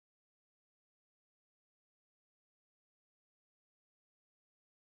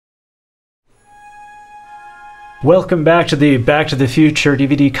Welcome back to the Back to the Future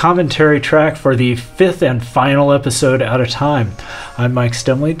DVD commentary track for the 5th and final episode Out of Time. I'm Mike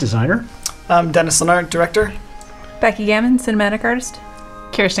Stemley, designer. I'm Dennis Lennart, director. Becky Gammon, cinematic artist.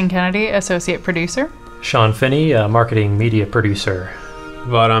 Kirsten Kennedy, associate producer. Sean Finney, marketing media producer.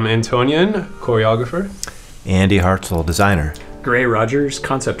 Varam Antonian, choreographer. Andy Hartzell, designer. Gray Rogers,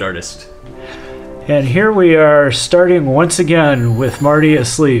 concept artist. And here we are starting once again with Marty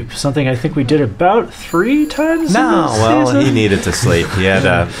asleep, something I think we did about 3 times No, in this well, season. he needed to sleep. He had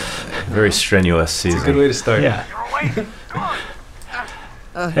a very strenuous season. It's a good way to start. Yeah.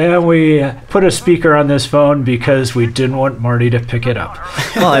 And we put a speaker on this phone because we didn't want Marty to pick it up.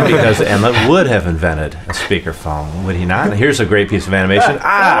 Well, and because Emmett would have invented a speakerphone, would he not? Here's a great piece of animation.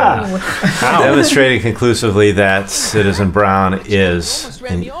 Demonstrating conclusively that Citizen Brown is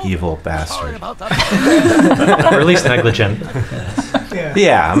an evil bastard. Or at least negligent.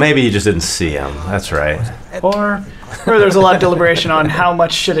 Yeah, maybe you just didn't see him. That's right. Or There's a lot of deliberation on how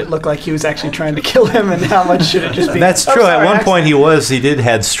much should it look like he was actually trying to kill him and how much should it just be... That's true. At one point he did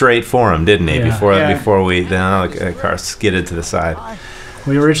head straight for him, didn't he? Yeah. Before the car skidded to the side.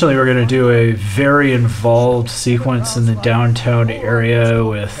 we originally were going to do a very involved sequence in the downtown area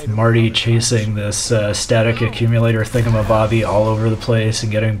with Marty chasing this static accumulator thingamabobby all over the place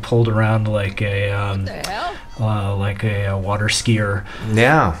and getting pulled around like a water skier.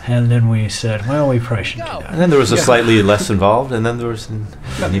 Yeah. And then we said, well, we probably shouldn't do that. And then there was a slightly less involved, and then there was an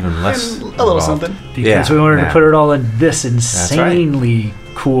even less a little involved. something. Because we wanted to put it all in this insanely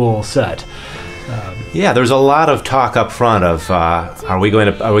cool set. Yeah, there's a lot of talk up front of are we going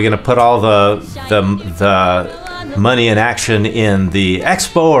to put all the money and action in the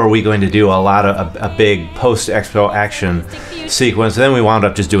expo, or are we going to do a lot of a big post expo action sequence? And then we wound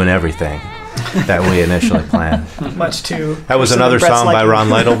up just doing everything that we initially planned. Much too... That was another song by Ron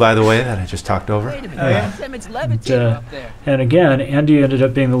Lytle, by the way, that I just talked over. And again, Andy ended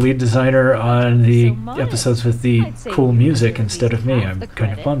up being the lead designer on the episodes with the cool music instead of me. I'm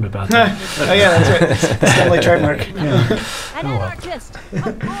kind of bummed about that. Oh yeah, that's right. Stanley trademark. An anarchist,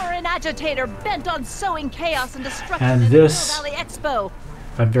 a foreign agitator bent on sowing chaos and destruction And in this- the Valley Expo.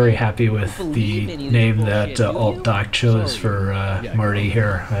 I'm very happy with the name that Alt Doc chose for Marty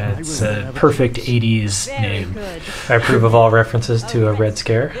here. It's a perfect 80s name. I approve of all references to a Red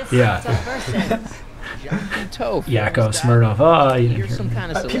Scare. Yeah. Yakov Smirnov. You didn't hear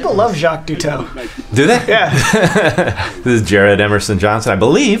me. People love Jacques Duteau. Do they? Yeah. This is Jared Emerson Johnson, I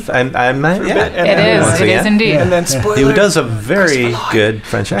believe. Yeah. It is indeed. And then He spoiler... does a very good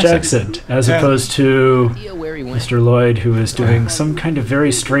French accent. As opposed to Mr. Lloyd, who is doing some kind of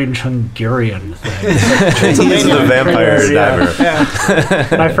very strange Hungarian thing. He's the vampire diver. Yeah.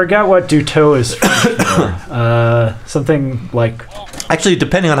 And I forgot what Duteau is for. Something like... Actually,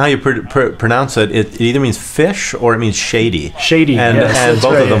 depending on how you pronounce it, it either means fish or it means shady. Shady, and, yes, and that's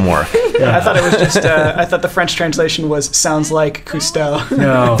both right. of them work. I thought it was just... I thought the French translation was "sounds like Cousteau."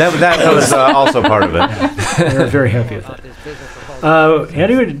 No. That was also part of it. We're very happy with it.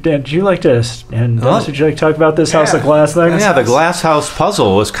 Andy, would you like to, and Dennis, would you like to talk about this House of Glass thing? Yeah, the glass house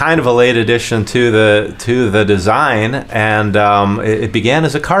puzzle was kind of a late addition to the design, and it began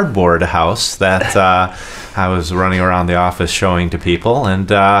as a cardboard house that I was running around the office showing to people, and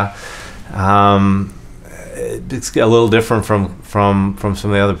it's a little different from some of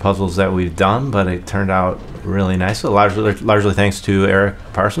the other puzzles that we've done, but it turned out really nice. Largely thanks to Eric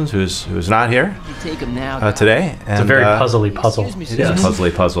Parsons, who's not here today. And, It's a very puzzly puzzle. It is a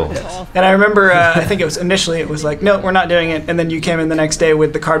puzzly puzzle. And I remember, I think it was initially, it was like, no, we're not doing it. And then you came in the next day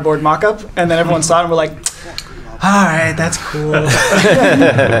with the cardboard mock-up, and then everyone saw it and were like, all right, that's cool.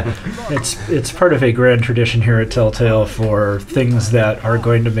 It's part of a grand tradition here at Telltale for things that are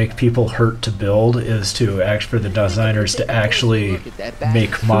going to make people hurt to build is to ask for the designers to actually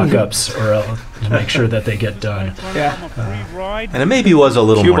make mock-ups or to make sure that they get done. Yeah. And it maybe was a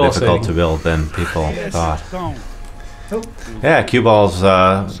little Cue more ball difficult setting. to build than people thought. Yeah, cue ball's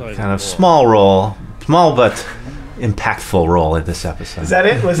kind of small but impactful role in this episode. Is that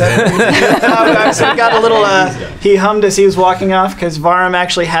it? Was that it? So we got a little, he hummed as he was walking off, because Varam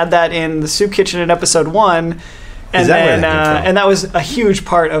actually had that in the soup kitchen in episode 1. And Is that where then, that came from? and that was a huge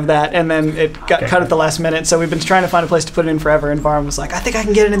part of that, and then it got cut at the last minute. So we've been trying to find a place to put it in forever, and Varam was like, I think I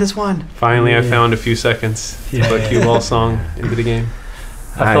can get it in this one. Finally, I found a few seconds to put cue ball song into the game.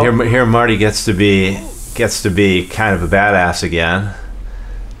 Here Marty gets to be kind of a badass again.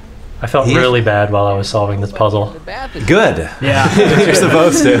 I felt really bad while I was solving this puzzle. Good. Yeah. You're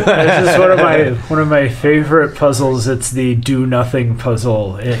supposed to. This is one of my favorite puzzles. It's the do nothing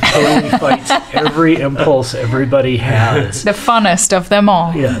puzzle. It totally fights every impulse everybody has. The funnest of them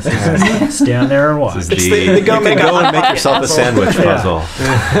all. Yes. Stand there and watch. It's the go and make yourself a sandwich puzzle.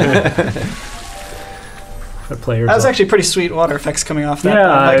 That was actually pretty sweet water effects coming off that.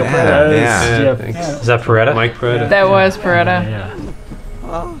 Yeah. Is that Peretta? Mike Peretta. That was Peretta.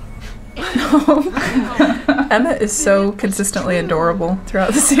 Emma is so consistently adorable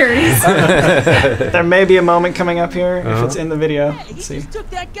throughout the series. There may be a moment coming up here if it's in the video. Let's see. He took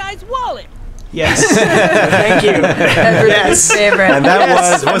that guy's wallet. Yes. Thank you. Everybody's favorite. And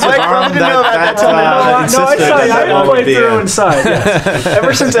that was a bomb that I played through inside. Yes.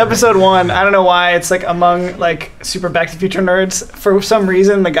 Ever since episode 1, I don't know why, it's like among like super Back to the Future nerds, for some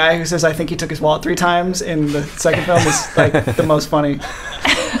reason the guy who says I think he took his wallet 3 times in the second film is like the most funny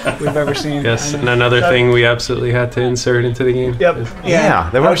we've ever seen. Yes, and another thing we absolutely had to insert into the game. Yep. Yeah,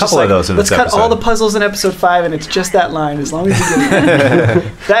 there were a couple of those in this episode. Let's cut all the puzzles in episode 5 and it's just that line, as long as you get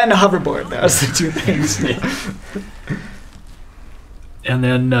it. That and a hoverboard, that was the 2 things. And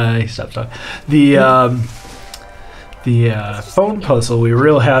then he stopped talking. The phone puzzle, we were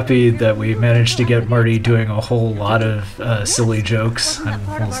real happy that we managed to get Marty doing a whole lot of silly jokes. And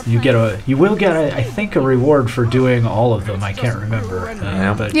you will get I think, a reward for doing all of them. I can't remember.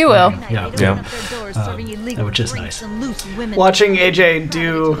 But You will. Which is nice. Watching AJ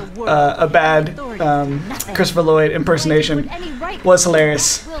do a bad Christopher Lloyd impersonation was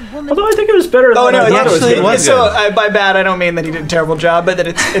hilarious. Although I think it was better than it was. So by bad, I don't mean that he did a terrible job, but that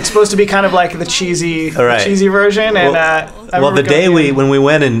it's supposed to be kind of like the cheesy version. And the day when we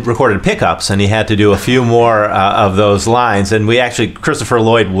went and recorded pickups, and he had to do a few more of those lines, and Christopher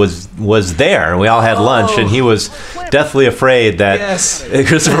Lloyd was there. We all had lunch, and he was deathly afraid that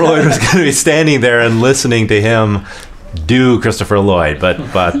Christopher Lloyd was going to be standing there and listening to him do Christopher Lloyd, but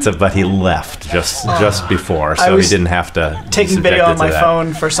he left just before, so he didn't have to. Taking video on my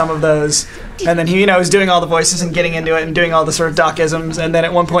phone for some of those, and then he was doing all the voices and getting into it and doing all the sort of doc-isms, and then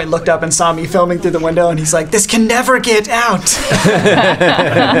at one point looked up and saw me filming through the window, and he's like, "This can never get out."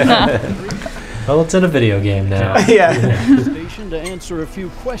 Well, it's in a video game now. To answer a few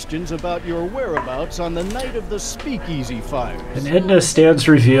questions about your whereabouts on the night of the Speakeasy fires. And Edna stands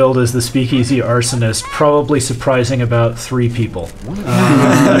revealed as the Speakeasy arsonist, probably surprising about 3 people.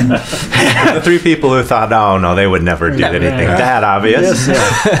 The 3 people who thought, "Oh no, they would never do anything that obvious."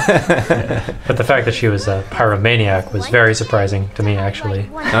 But the fact that she was a pyromaniac was very surprising to me, actually.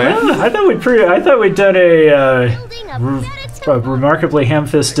 I thought we'd done a remarkably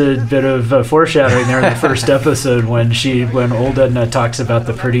ham-fisted bit of foreshadowing there in the first episode when old Edna talks about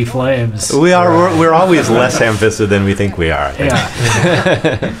the pretty flames. We're always less ham-fisted than we think we are. Yeah.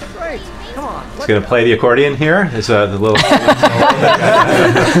 He's going to play the accordion here. It's the little.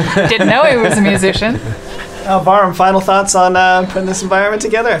 Didn't know he was a musician. Barham, final thoughts on putting this environment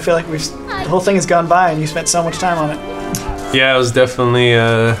together? I feel like the whole thing has gone by and you spent so much time on it. Yeah, it was definitely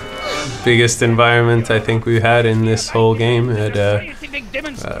biggest environment I think we've had in this whole game. It had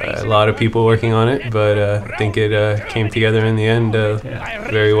a lot of people working on it, but I think it came together in the end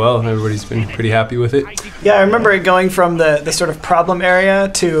very well. Everybody's been pretty happy with it. Yeah, I remember it going from the sort of problem area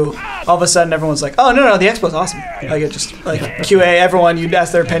to all of a sudden everyone's like, "Oh no, the expo's awesome." Like it just QA, everyone, you'd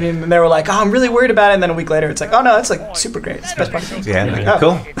ask their opinion and they were like, "Oh, I'm really worried about it," and then a week later it's like, "Oh no, it's like super great. It's the best part of the game." Yeah,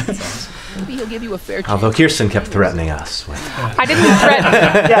 cool. Maybe he'll give you a fair chance. Although Kirsten kept threatening us. I didn't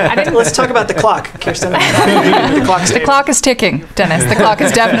threaten. Let's talk about the clock, Kirsten. The clock is ticking, Dennis. The clock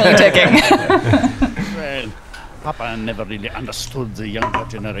is definitely ticking. Well, Papa never really understood the younger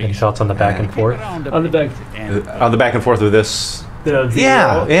generation. Any thoughts on the back and forth? On the back and forth with this. I mean,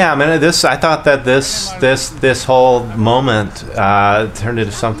 I thought that this whole moment turned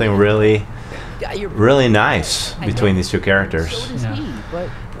into something really nice between these 2 characters. Yeah.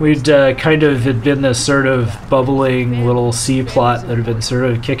 We'd kind of had been this sort of bubbling little C plot that had been sort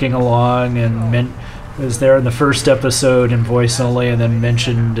of kicking along and was there in the first episode in voice only, and then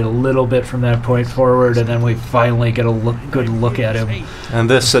mentioned a little bit from that point forward, and then we finally get a good look at him. And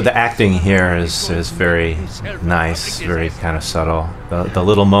the acting here is very nice, very kind of subtle. The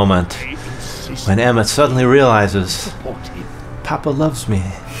little moment when Emmett suddenly realizes, "Papa loves me."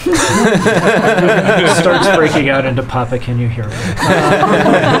 Starts breaking out into "Papa, can you hear me?"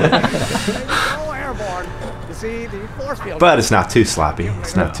 But it's not too sloppy.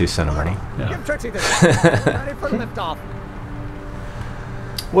 It's not too sentimental.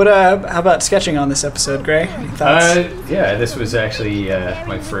 What? How about sketching on this episode, Gray? Any thoughts? Yeah, this was actually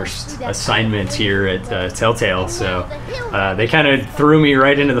my first assignment here at Telltale, so they kind of threw me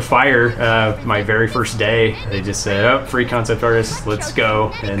right into the fire my very first day. They just said, "Oh, free concept artist, let's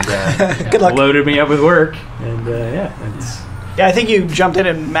go," and Good luck. loaded me up with work, and it's Yeah, I think you jumped in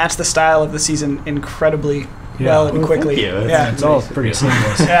and matched the style of the season incredibly well and quickly. Thank you. Yeah, It's all pretty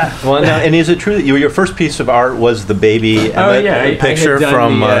seamless. yeah. Well, now, and is it true that your first piece of art was the baby Emmett picture I had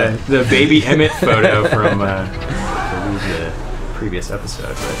from? done the baby Emmett photo from I believe the previous episode.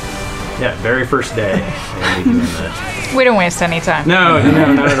 But yeah, very first day. They were doing that. We don't waste any time. No,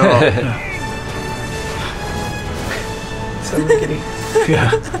 not at all. So rickety.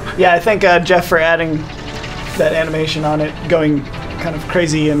 Yeah, I thank Jeff for adding that animation on it, going kind of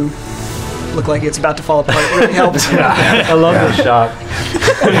crazy and look like it's about to fall apart. It really helped. I love this shot.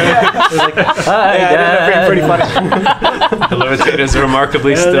 Hi, Yeah, it ended up being pretty funny. The levitate is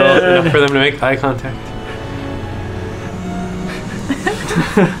remarkably still enough for them to make eye contact.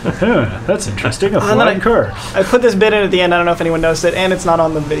 That's interesting. A then flying car. I put this bit in at the end. I don't know if anyone noticed it, and it's not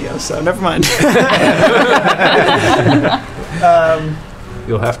on the video, so never mind.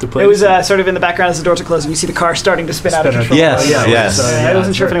 You'll have to play. It was sort of in the background as the doors are closing. You see the car starting to spin out of control. Yes, Yeah, yes. I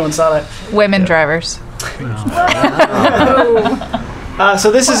wasn't sure if anyone saw that. Women drivers.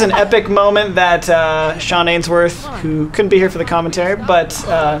 So this is an epic moment that Sean Ainsworth, who couldn't be here for the commentary, but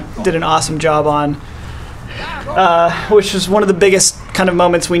did an awesome job on, which was one of the biggest kind of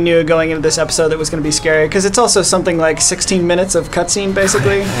moments we knew going into this episode that was going to be scary, because it's also something like 16 minutes of cutscene,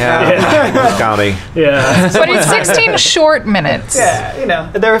 basically. Yeah, counting. Yeah. But it's 16 short minutes. Yeah, you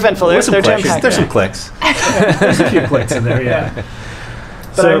know, they're eventful. They're jam-packed. There's some clicks. There's a few clicks in there, yeah.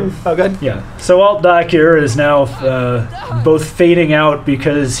 But oh, good. Yeah. So Alt Doc here is now both fading out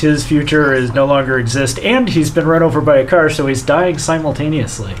because his future is no longer exist, and he's been run over by a car, so he's dying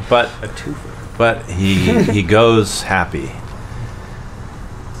simultaneously. But he goes happy.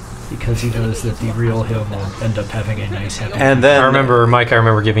 Because he knows that the real him will end up having a nice happy. And then I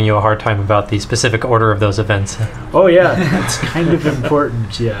remember giving you a hard time about the specific order of those events. Oh yeah, that's kind of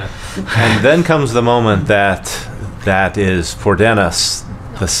important. Yeah. And then comes the moment that is for Dennis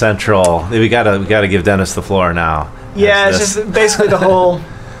the central. We gotta give Dennis the floor now. Yeah, it's just basically the whole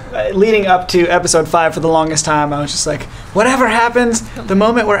leading up to episode 5 for the longest time. I was just like, whatever happens, the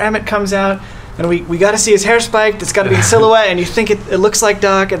moment where Emmett comes out, and we got to see his hair spiked. It's got to be in silhouette, and you think it looks like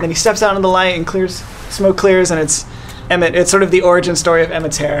Doc, and then he steps out into the light and smoke clears, and it's Emmett. It's sort of the origin story of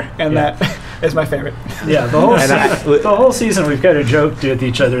Emmett's hair, and that is my favorite. Yeah, the whole season we've kind of joked with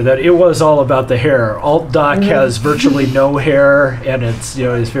each other that it was all about the hair. Alt Doc has virtually no hair, and it's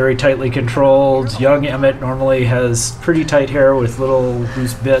is very tightly controlled. Young Emmett normally has pretty tight hair with little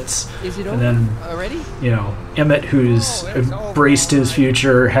loose bits, and then Emmett, who's embraced his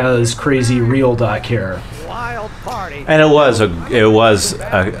future, has crazy real Doc hair. And it was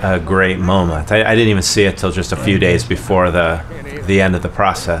a great moment. I didn't even see it till just a few days before the end of the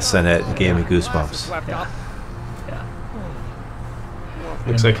process, and it gave me goosebumps.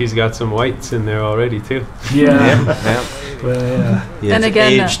 Looks like he's got some whites in there already too. Yeah. Well, He And has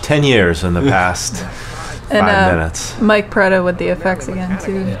again, aged 10 years in the past 5 minutes. Mike Prada with the effects again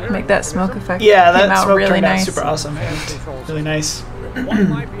to make that smoke effect. Yeah, came that out smoke really turned nice. out super awesome. And really nice. One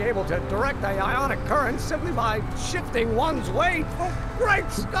might be able to direct the ionic current simply by shifting one's weight. Oh, great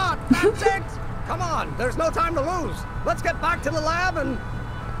Scott, that's it! Come on, there's no time to lose. Let's get back to the lab and...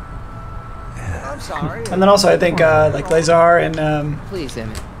 I'm sorry. And then also I think like Lazar and Please,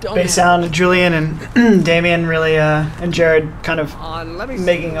 Emmett, don't Bass Sound and Julian and Damien really and Jared kind of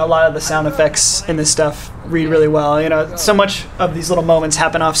making a lot of the sound effects in this stuff read really well. So much of these little moments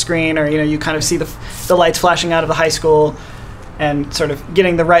happen off screen, or you kind of see the lights flashing out of the high school, and sort of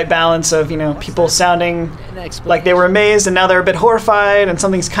getting the right balance of people sounding like they were amazed and now they're a bit horrified and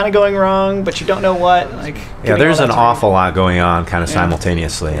something's kind of going wrong, but you don't know what. Yeah, there's an awful lot going on kind of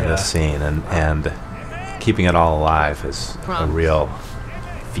simultaneously in this scene, and keeping it all alive is a real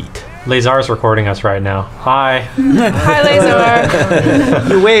feat. Lazar's recording us right now. Hi. Hi,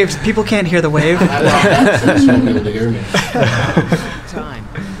 Lazar. You waved. People can't hear the wave. Time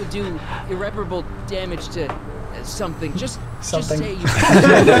would do irreparable damage to something. Just something. say you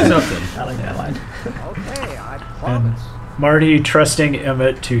something. I like that line. Okay, I And promise. Marty trusting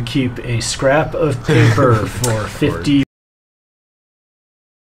Emmett to keep a scrap of paper for 50.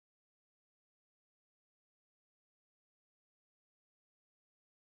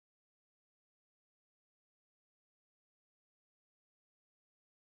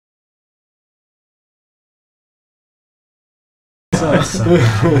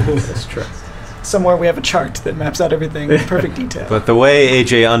 That's true. somewhere we have a chart that maps out everything in perfect detail. But the way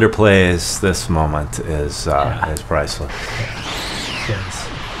AJ underplays this moment is priceless. Yes.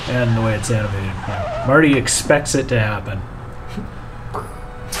 And the way it's animated. Yeah. Marty expects it to happen.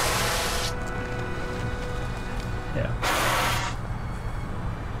 Yeah.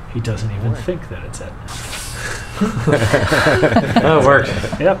 He doesn't even think that it's it. Oh, it worked.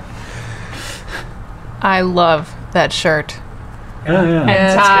 Yep. I love that shirt. Yeah, yeah. Yeah,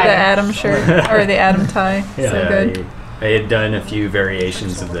 it's tie. the Adam shirt or the Adam tie. Yeah. So good. I had done a few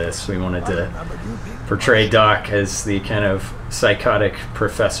variations of this. We wanted to portray Doc as the kind of psychotic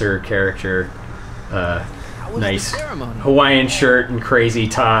professor character. Nice Hawaiian shirt and crazy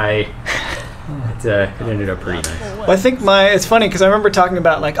tie. It ended up pretty nice. Well, I think it's funny because I remember talking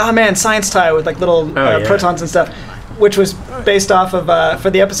about like, oh man, science tie with like little protons and stuff, which was based off of for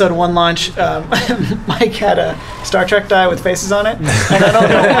the episode 1 launch. Mike had a Star Trek tie with faces on it, and I don't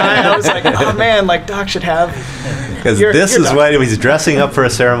know why I was like, oh man, like Doc should have. Because this is when he was dressing up for a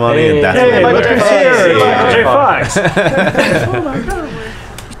ceremony, and that's Hey, what look he at J. Fox. Oh my God.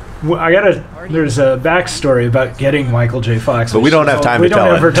 Well, there's a backstory about getting Michael J. Fox. But we don't have time to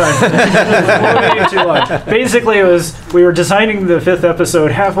tell it. We don't have time. Too long. Basically, we were designing the 5th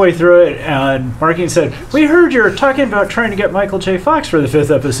episode halfway through it, and Marking said, "We heard you're talking about trying to get Michael J. Fox for the 5th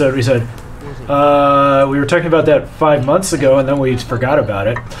episode." We said, we were talking about that 5 months ago, and then we forgot about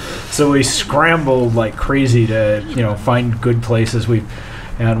it. So we scrambled like crazy to, find good places.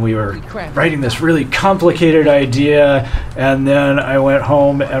 And we were writing this really complicated idea, and then I went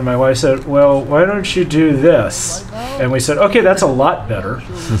home and my wife said, well, why don't you do this? And we said, okay, that's a lot better,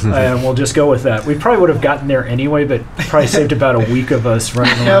 and we'll just go with that. We probably would have gotten there anyway, but probably saved about a week of us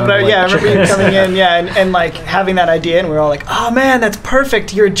running around. I remember you coming in, and like having that idea, and we were all like, oh man, that's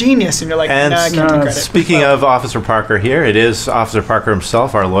perfect, you're a genius. And you're like, and no, I can't take credit. Speaking of Officer Parker here, it is Officer Parker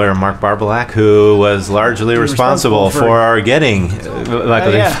himself, our lawyer Mark Barbalack, who was largely responsible for getting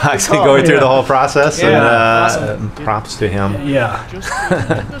Michael J. Fox going through the whole process, and awesome. Props to him. Yeah.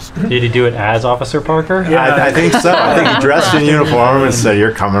 Did he do it as Officer Parker? Yeah, I think so. I think he dressed in uniform and said,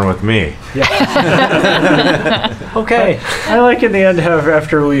 "You're coming with me." Yeah. Okay. I like in the end how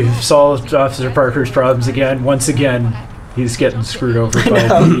after we've solved Officer Parker's problems again, once again, he's getting screwed over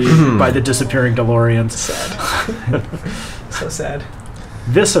by the disappearing DeLoreans. Sad. So sad.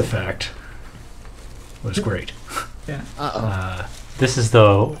 This effect was great. Yeah. This is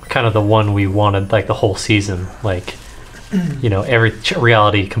the kind of the one we wanted, like the whole season, like every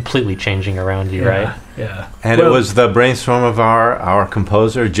reality completely changing around you, right? Yeah. And it was the brainstorm of our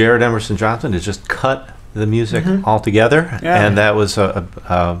composer Jared Emerson Johnson to just cut the music altogether, and that was a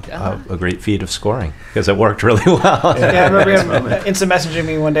great feat of scoring because it worked really well. Yeah, I remember him instant messaging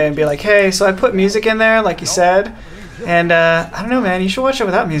me one day and be like, "Hey, so I put music in there, like you said." And I don't know, man. You should watch it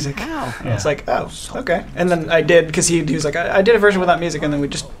without music. I was like, oh, okay. And then I did because he was like, I did a version without music, and then we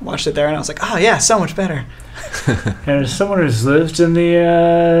just watched it there, and I was like, oh yeah, so much better. And as someone who's lived in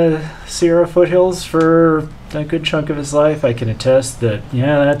the Sierra foothills for a good chunk of his life, I can attest that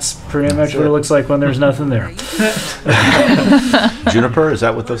that's pretty much what it looks like when there's nothing there. Juniper, is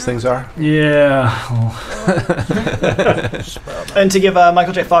that what those things are? Yeah. And to give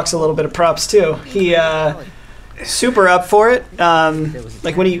Michael J. Fox a little bit of props too, he. Super up for it.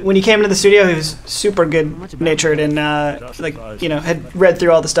 Like when he came into the studio, he was super good natured and had read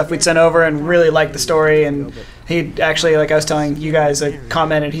through all the stuff we'd sent over and really liked the story. And he actually, like I was telling you guys,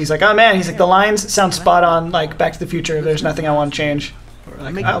 commented. He's like, oh man, he's like, the lines sound spot on, like Back to the Future. There's nothing I want to change.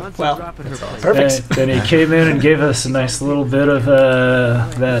 We're like, oh well, perfect. Then he came in and gave us a nice little bit of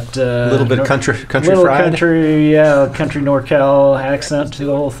that little bit of country little fried, country NorCal accent to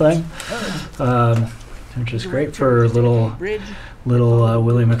the whole thing. Which is great for little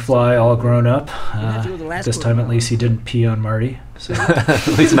Willie McFly all grown up. This time at least he didn't pee on Marty. So. At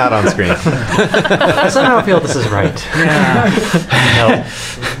least not on screen. I somehow feel this is right. Yeah.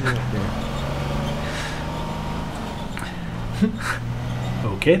 No.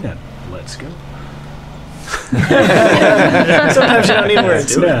 Okay then, let's go. Sometimes you don't need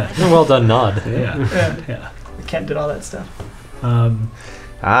words. Well done, nod. Yeah. Kent did all that stuff.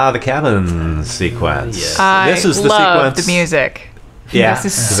 The cabin sequence. Yes. This is the love sequence. The music. Yeah, this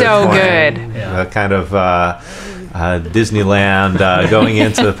is so good. The kind of Disneyland going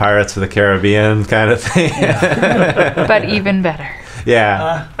into the Pirates of the Caribbean kind of thing. But even better.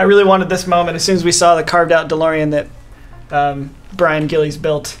 Yeah. I really wanted this moment as soon as we saw the carved out DeLorean that Brian Gillies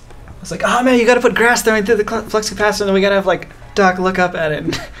built. I was like, oh man, you got to put grass throwing through the flux capacitor, and then we got to have like Doc look up at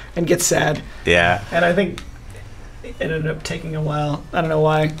it and get sad. Yeah. And I think ended up taking a while. I don't know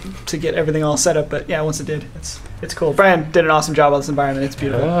why to get everything all set up, but yeah, once it did, it's cool. Brian did an awesome job on this environment. It's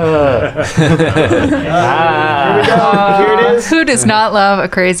beautiful. Here we go. Here it is. Who does not love a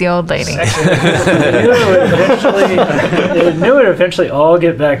crazy old lady? It knew it eventually all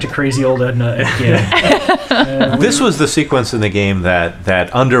get back to crazy old Edna again. This was the sequence in the game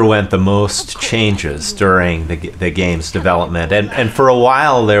that underwent the most changes during the game's development, and for a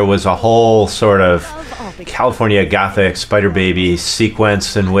while there was a whole sort of California Gothic Spider Baby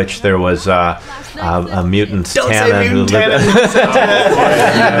sequence in which there was a mutant Tana who lived.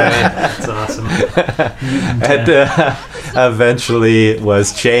 That's awesome. And eventually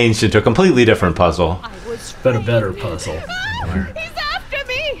was changed into a completely different puzzle, but a better puzzle.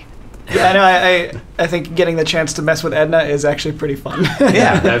 Yeah, I know. I think getting the chance to mess with Edna is actually pretty fun.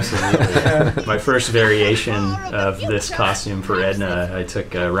 Yeah, absolutely. My first variation of this costume for Edna, I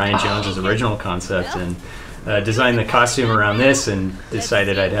took Ryan Jones's original concept and designed the costume around this, and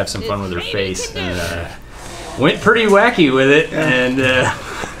decided I'd have some fun with her face, and went pretty wacky with it. And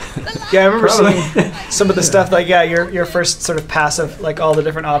yeah, I remember seeing some of the stuff, like, yeah, your first sort of pass of, like, all the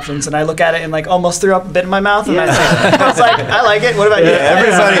different options, and I look at it and, like, almost threw up a bit in my mouth, and I was like, I like it. What about you?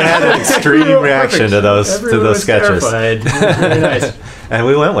 Everybody had an extreme reaction to those sketches. Really nice. And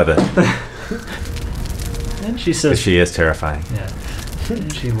we went with it. And she says she is terrifying. Yeah.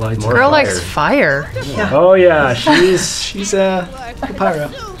 She lights Girl likes fire. Yeah. Oh yeah, she's a pyro.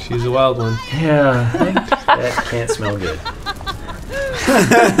 She's a wild one. Yeah. That can't smell good.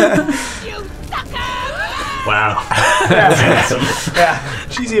 Wow. That's awesome. Yeah,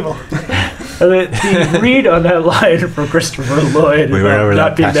 she's evil. The read on that line from Christopher Lloyd we were never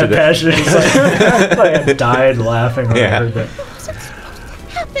not being that passionate. It's like I died laughing when I heard that.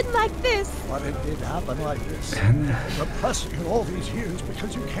 Happened like this. But it did happen like this. Repressing you all these years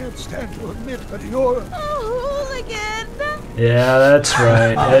because you can't stand to admit that you're a hooligan. Yeah, that's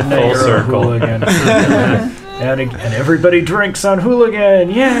right. Edna, Full you're circle. a hooligan. And everybody drinks on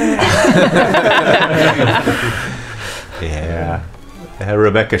hooligan. Yeah. Yeah.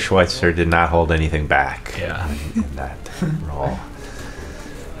 Rebecca Schweitzer did not hold anything back. Yeah. In that role.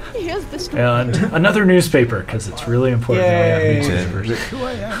 Here's the And another newspaper, because it's really important that we have newspapers.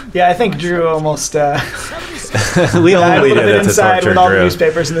 Yeah, I think Drew almost we only did it to inside torture with all the Drew.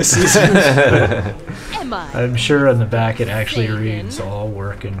 newspapers in this season. I'm sure on the back it actually reads all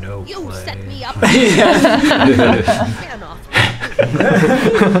work and no play. You set me up.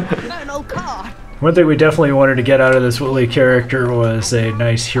 One thing we definitely wanted to get out of this Wooly character was a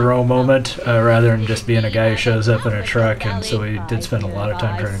nice hero moment, rather than just being a guy who shows up in a truck, and so we did spend a lot of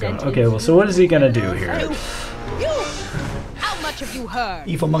time trying to go, okay, well, so what is he going to do here? How much have you heard?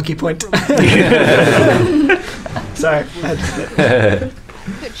 Evil monkey point. Sorry.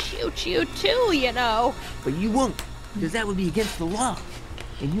 Could shoot you too, you know. But you won't, because that would be against the law.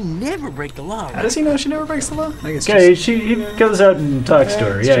 And you never break the law, right? How does he know she never breaks the law? I guess Okay, he goes out and talks to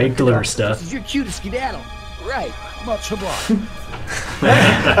her. Yeah, he delivers stuff. This is your cue to skedaddle. Right. much obliged.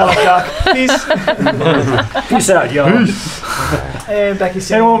 Peace. Peace out, y'all. And Becky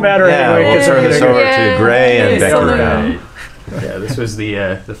said it won't matter anyway. We'll turn this over to Gray and Becky now. Yeah, this was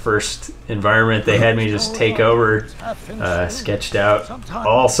the first environment they had me just take over, sketched out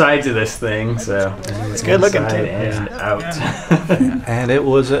all sides of this thing. So it's good looking too. And out. And it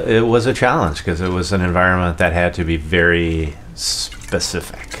was a challenge because it was an environment that had to be very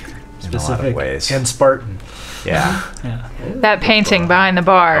specific in a lot of ways. And Spartan. Yeah. That painting behind the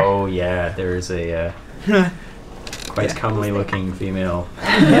bar. Oh yeah, there's a quite comely looking female.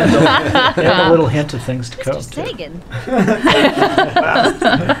 And a little hint of things to come. Sagan.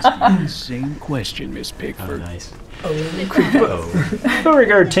 Same question, Miss Pickford. Oh, nice.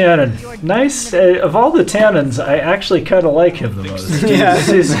 Beauregard Tannen. Nice. Of all the Tannens, I actually kind of like him the most. Yeah.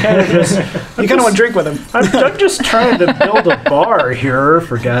 He's kind of just... You kind of want to drink with him. I'm just trying to build a bar here,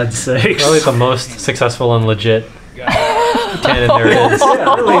 for God's sake. Probably the most successful and legit Tannen there is.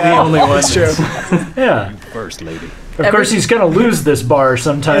 Yeah, really the only one. That's true. Yeah. First lady. Of course, he's going to lose this bar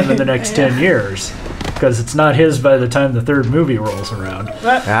sometime in the next 10 years. Because it's not his by the time the third movie rolls around. Oh,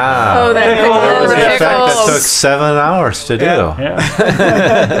 that That was an effect that pickles. took 7 hours to do.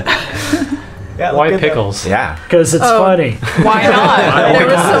 Yeah. Why pickles? Yeah. Because it's funny. Why not? There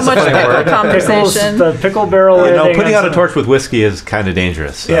was so much pickle conversation. The pickle barrel You know, ending putting on out a torch with whiskey is kind of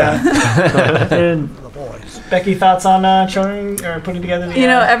dangerous. So. Yeah. And Becky, thoughts on showing or putting together the...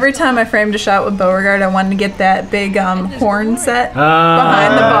 Every time I framed a shot with Beauregard, I wanted to get that big horn set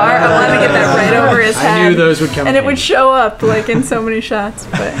behind the bar. I wanted to get that right over his head. I knew those would come and it would show up like in so many shots.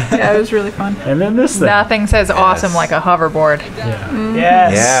 But yeah, it was really fun. And then this thing. Nothing says awesome like a hoverboard.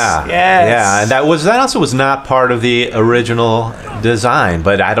 Yes. Yeah, and that also was not part of the original design,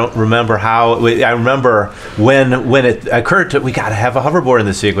 but I don't remember how. I remember when it occurred to we got to have a hoverboard in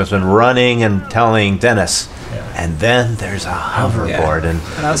the sequence, and running and telling Dennis. And then there's a hoverboard, and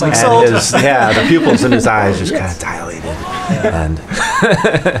I was like, sold. The pupils in his eyes just kind of dilated. And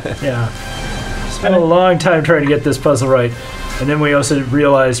spent a long time trying to get this puzzle right. And then we also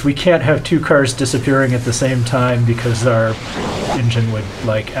realized we can't have two cars disappearing at the same time because our engine would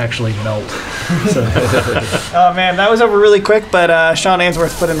actually melt. So. Oh man, that was over really quick, but Sean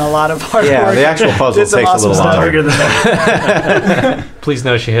Ainsworth put in a lot of hard work. Yeah, the actual puzzle takes a little longer. Please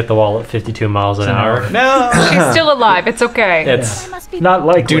know she hit the wall at 52 miles an hour. No, she's still alive. It's okay. It's not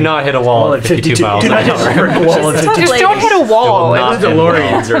likely. Do not hit a wall at 52 miles an hour. Just don't hit a wall.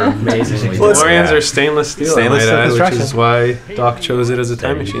 DeLoreans are amazing. DeLoreans are stainless steel, which is why Doc chose it as a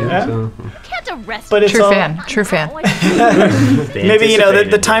time machine. So. But it's True fan. Maybe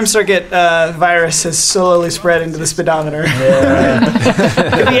the time circuit virus has slowly spread into the speedometer.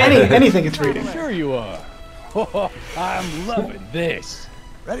 Could be anything it's reading. Sure you are. I'm loving this.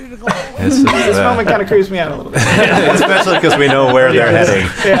 Ready to go. This moment kind of creeps me out a little bit. Especially because we know where they're heading.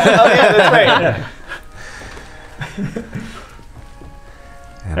 That's right.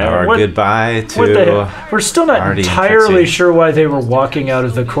 And our goodbye to we're still not Marty entirely sure why they were walking out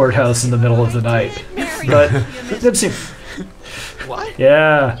of the courthouse in the middle of the night. But that seemed... What?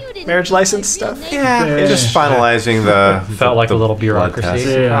 Yeah. Marriage license stuff? Yeah. Just finalizing the... Felt like a little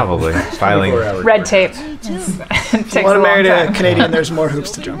bureaucracy. Probably. Filing... Red tape. Want to marry a Canadian, there's more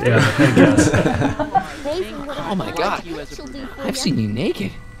hoops to jump through. Yeah, I guess. Oh my god. I've seen you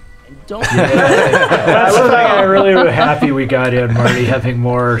naked. That's something I'm really happy we got in, Marty, having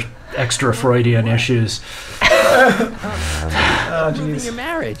more extra Freudian issues. Oh, jeez. Your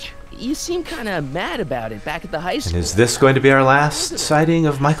marriage. You seem kind of mad about it back at the high school. And is this going to be our last sighting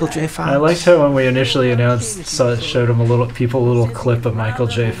of Michael J. Fox? I liked how when we initially announced, showed them a little clip of Michael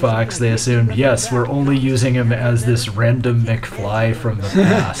J. Fox, they assumed, yes, we're only using him as this random McFly from the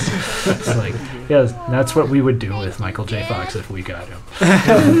past. It's like, yeah, that's what we would do with Michael J. Fox if we got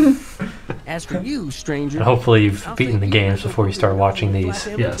him. As for you, stranger. And hopefully you've beaten the games before you start watching these.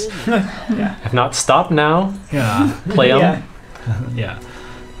 Yes. If not, stop now. Yeah. Play them. Yeah.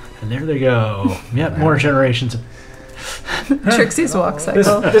 And there they go. Yep, more generations. Trixie's walk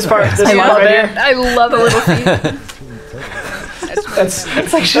cycle. This part right here. I love the little feet. That's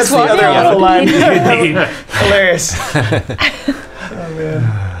like she's the walking other awful line. Indeed. Hilarious. Oh man.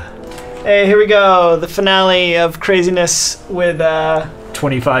 Hey, here we go. The finale of craziness with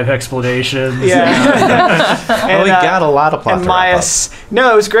 25 explanations. Yeah. We got a lot of plot. And Myas.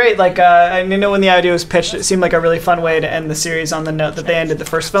 No, it was great. Like, I know when the idea was pitched, it seemed like a really fun way to end the series on the note that they ended the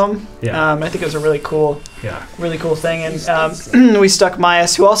first film. Yeah. I think it was a really cool thing. And we stuck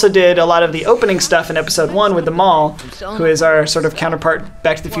Myas, who also did a lot of the opening stuff in episode 1 with the mall, who is our sort of counterpart,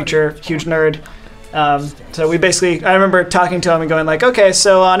 Back to the Future, huge nerd. So we basically, I remember talking to him and going like, okay,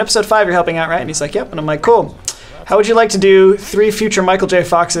 so on episode 5 you're helping out, right? And he's like, yep. And I'm like, cool. How would you like to do 3 future Michael J.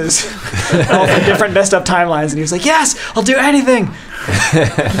 Foxes, all from different messed up timelines? And he was like, yes, I'll do anything.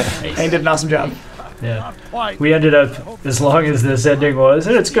 And he did an awesome job. Yeah. We ended up, as long as this ending was,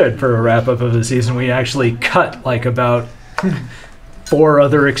 and it's good for a wrap-up of the season, we actually cut like about 4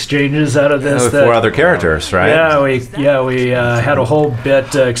 other exchanges out of this. With 4 other characters, right? Yeah, we had a whole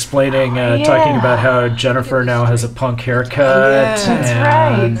bit explaining, talking about how Jennifer now has a punk haircut.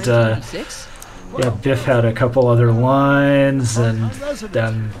 That's right. Yeah, Biff had a couple other lines, and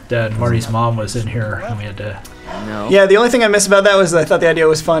then Marty's mom was in here, and we had to... Yeah, the only thing I miss about that was I thought the idea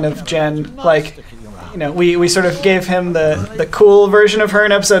was fun of Jen, like... we sort of gave him the cool version of her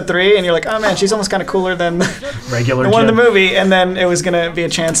in episode 3, and you're like, oh man, she's almost kind of cooler than regular the one in the Jen. movie, and then it was gonna be a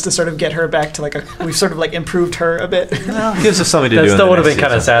chance to sort of get her back to we've sort of like improved her a bit. Gives us something to do. That still would have been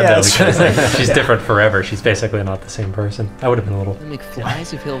kind of sad though, that's because she's different forever. She's basically not the same person. I would have been a little. The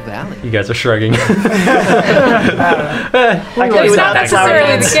McFlies of Hill Valley. You guys are shrugging. It's not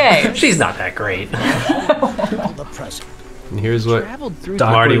necessarily the case. She's not that great. And here's what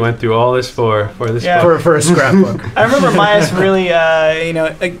Marty went through all this for this book. For a scrapbook. I remember Myas really,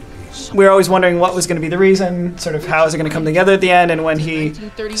 we were always wondering what was going to be the reason, sort of how is it going to come together at the end, and when he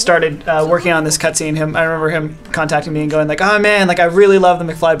started working on this cutscene, I remember him contacting me and going like, oh man, like I really love the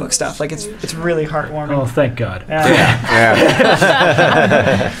McFly book stuff, like it's really heartwarming. Oh, thank God. Yeah.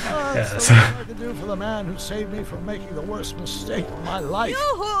 Yes. you for the man who saved me from making the worst mistake of my life.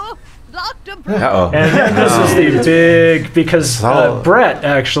 Yoo-hoo! Dr. Uh-oh. And then this is the big, because Brett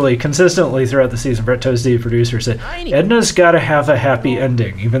actually consistently throughout the season, Brett Toasty, producer, said Edna's got to have a happy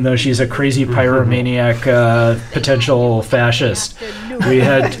ending, even though she's a crazy pyromaniac, potential fascist. He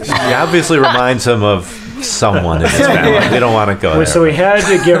obviously reminds him of someone in his family. We don't want to go there. So we had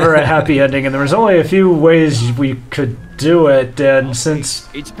to give her a happy ending, and there was only a few ways we could do it, and since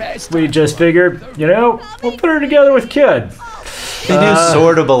we just figured, we'll put her together with Kid. They do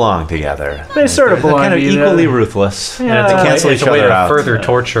sort of belong together. They sort of belong. Kind of equally ruthless. Yeah. They cancel each a way other to out. further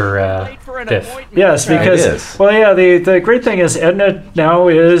torture Biff. Yes, because the great thing is Edna now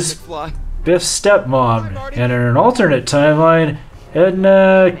is Biff's stepmom, and in an alternate timeline,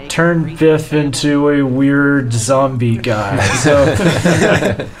 Edna turned Biff into a weird zombie guy. So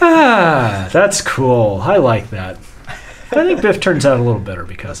that's cool. I like that. I think Biff turns out a little better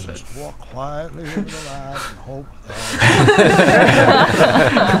because of it. Walk quietly into the lab and hope.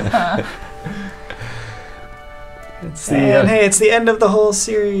 It's the end of the whole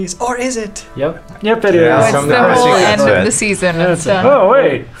series, or is it? Yep, it is. It's the whole end of the season. Oh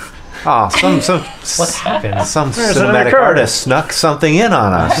wait. Oh, What happened? Some There's cinematic another artist snuck something in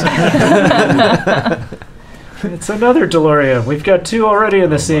on us. It's another DeLorean. We've got 2 already in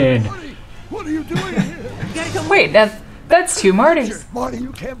the scene. What are you doing here? Wait, that's 2 Martys. Marty,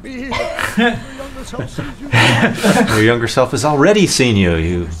 you can't be here. Your younger self has already seen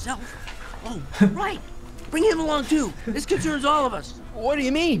you. Oh, right. Bring him along too. This concerns all of us. What do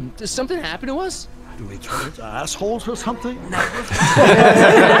you mean? Does something happen to us? Do we turn into assholes or something?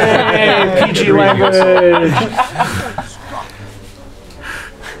 Hey, PG language.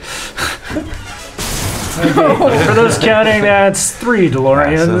 For those counting, that's 3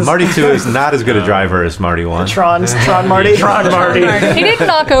 DeLoreans. So Marty 2 is not as good a driver as Marty 1. Tron Marty. Tron Marty. He didn't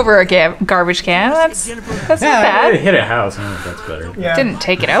knock over a garbage can. That's not bad. Hit a house. I don't know if that's better. Yeah. Didn't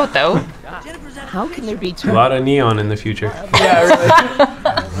take it out though. How can there be A 2? lot of neon in the future. Yeah, really.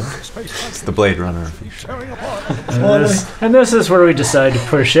 It's the Blade Runner feature. And this is where we decide to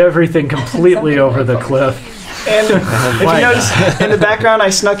push everything completely over the cliff. And if you notice, in the background,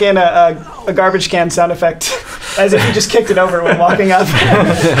 I snuck in a garbage can sound effect, as if you just kicked it over when walking up.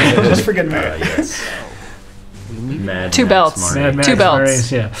 Just for good measure. Yes. Mad 2 Max belts. Marty. Mad Max 2 belts.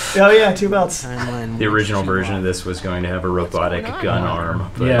 Marys, yeah. Oh yeah, 2 belts. The original version of this was going to have a robotic gun arm.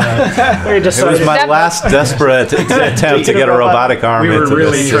 But Yeah. We It was decided my last desperate attempt to get a robotic arm we were into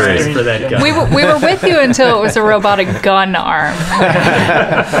really this trying series. for that gun. We were with you until it was a robotic gun arm.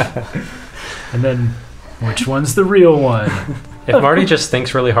 And then, which one's the real one? If Marty just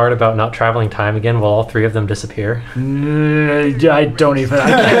thinks really hard about not traveling time again, will all 3 of them disappear? I can't even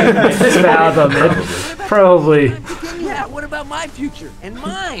fathom it. Probably. Yeah, what about my future? And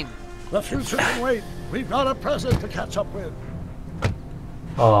mine? The future can wait. We've got a present to catch up with.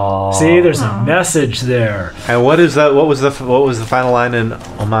 Oh. See, there's a message there. And what is that? What was the final line in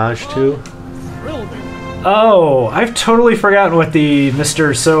homage to? Thrill me. Oh, I've totally forgotten what the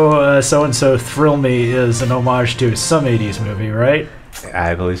Mr. So-and-so Thrill Me is an homage to. Some 80s movie, right?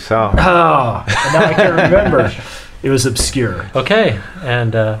 I believe so. Oh, and now I can't remember. It was obscure. Okay,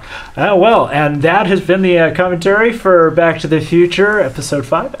 and and that has been the commentary for Back to the Future, Episode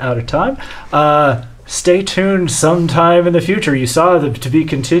 5, Out of Time. Stay tuned sometime in the future. You saw the to be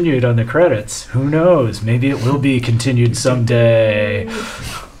continued on the credits. Who knows? Maybe it will be continued someday.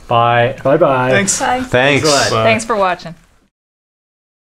 bye. Bye-bye. Thanks. Bye. Thanks. Thanks for watching.